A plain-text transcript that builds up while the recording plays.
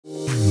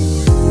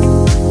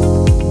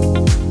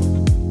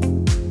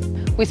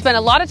We spend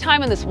a lot of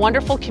time in this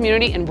wonderful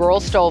community in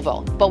rural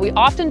Stouffville, but we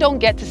often don't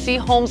get to see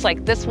homes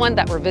like this one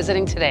that we're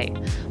visiting today.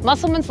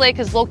 Musselman's Lake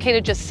is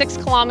located just 6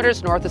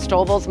 kilometers north of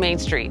Stouffville's Main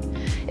Street.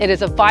 It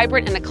is a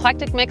vibrant and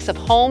eclectic mix of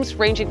homes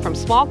ranging from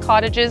small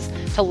cottages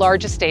to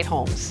large estate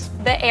homes.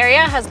 The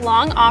area has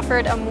long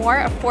offered a more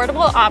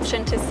affordable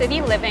option to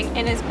city living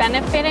and is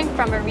benefiting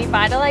from a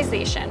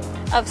revitalization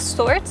of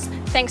sorts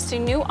thanks to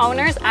new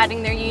owners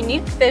adding their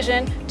unique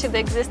vision to the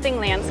existing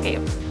landscape.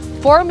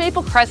 4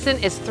 Maple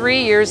Crescent is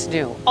 3 years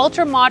new.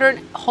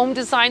 Ultra-modern home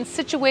design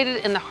situated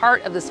in the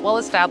heart of this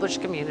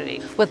well-established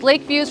community. With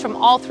lake views from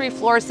all 3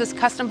 floors, this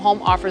custom home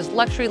offers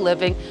luxury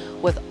living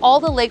with all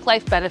the lake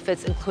life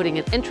benefits, including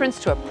an entrance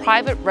to a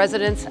private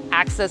residence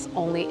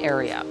access-only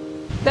area.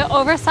 The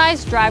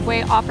oversized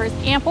driveway offers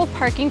ample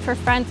parking for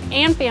friends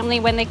and family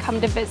when they come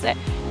to visit,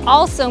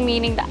 also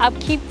meaning the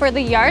upkeep for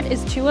the yard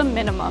is to a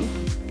minimum.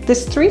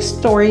 This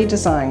 3-story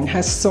design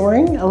has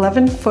soaring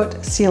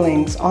 11-foot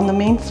ceilings on the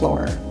main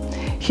floor.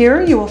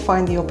 Here you will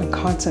find the open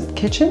concept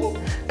kitchen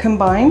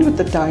combined with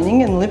the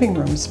dining and living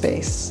room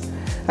space,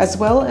 as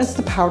well as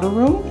the powder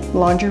room,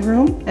 laundry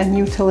room, and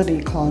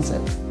utility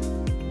closet.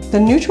 The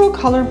neutral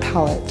color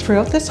palette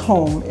throughout this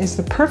home is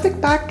the perfect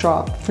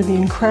backdrop for the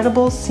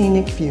incredible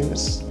scenic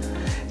views.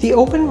 The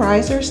open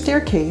riser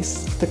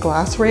staircase, the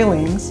glass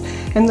railings,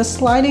 and the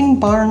sliding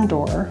barn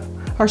door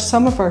are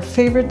some of our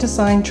favorite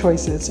design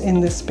choices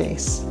in this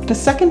space. The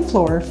second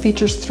floor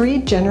features 3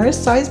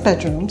 generous-sized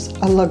bedrooms,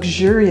 a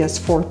luxurious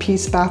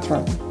 4-piece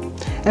bathroom,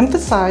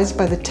 emphasized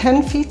by the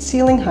 10-feet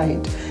ceiling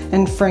height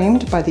and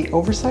framed by the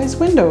oversized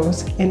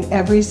windows in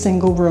every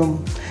single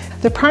room.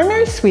 The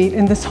primary suite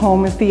in this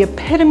home is the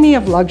epitome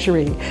of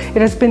luxury.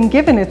 It has been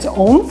given its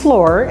own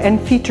floor and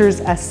features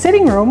a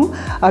sitting room,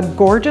 a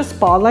gorgeous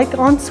spa-like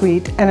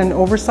ensuite, and an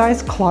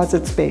oversized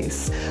closet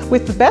space.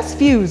 With the best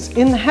views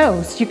in the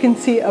house, you can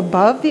see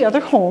above the other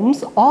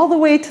homes all the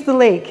way to the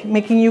lake,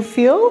 making you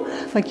feel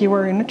like you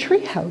are in a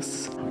tree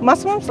house.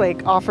 Musselman's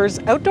Lake offers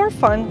outdoor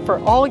fun for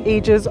all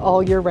ages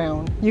all year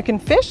round. You can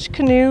fish,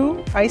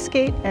 canoe, ice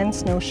skate, and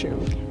snowshoe.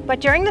 But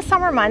during the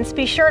summer months,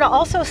 be sure to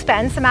also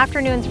spend some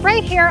afternoons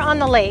right here on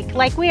the lake,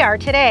 like we are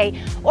today,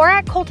 or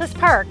at Coltis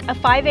Park, a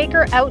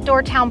 5-acre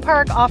outdoor town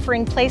park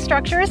offering play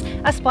structures,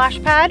 a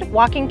splash pad,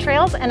 walking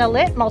trails, and a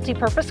lit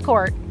multi-purpose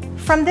court.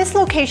 From this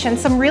location,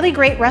 some really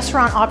great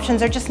restaurant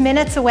options are just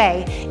minutes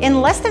away.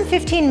 In less than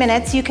 15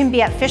 minutes, you can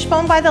be at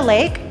Fishbone by the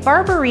Lake,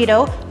 Bar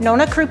Burrito,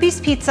 Nona Krupi's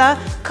Pizza,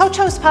 Coach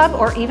House Pub,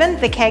 or even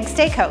the Keg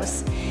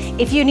Steakhouse.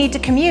 If you need to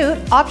commute,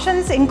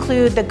 options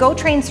include the GO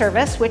train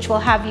service, which will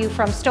have you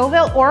from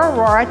Stouffville or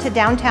Aurora to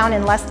downtown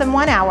in less than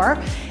 1 hour,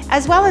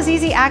 as well as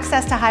easy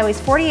access to Highways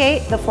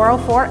 48, the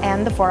 404,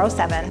 and the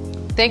 407.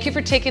 Thank you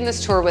for taking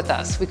this tour with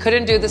us. We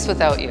couldn't do this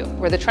without you.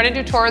 We're the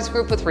Trentadue Torres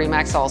group with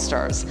RE/MAX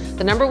All-Stars,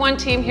 the #1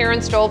 team here in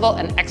Stouffville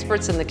and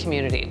experts in the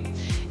community.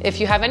 If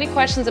you have any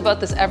questions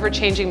about this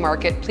ever-changing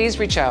market, please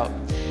reach out.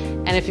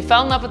 And if you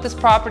fell in love with this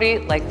property,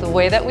 like the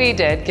way that we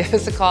did, give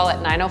us a call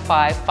at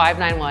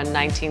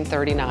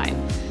 905-591-1939.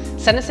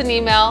 Send us an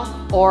email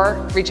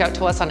or reach out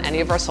to us on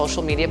any of our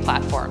social media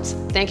platforms.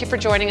 Thank you for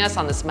joining us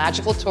on this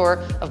magical tour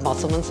of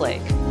Musselman's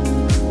Lake.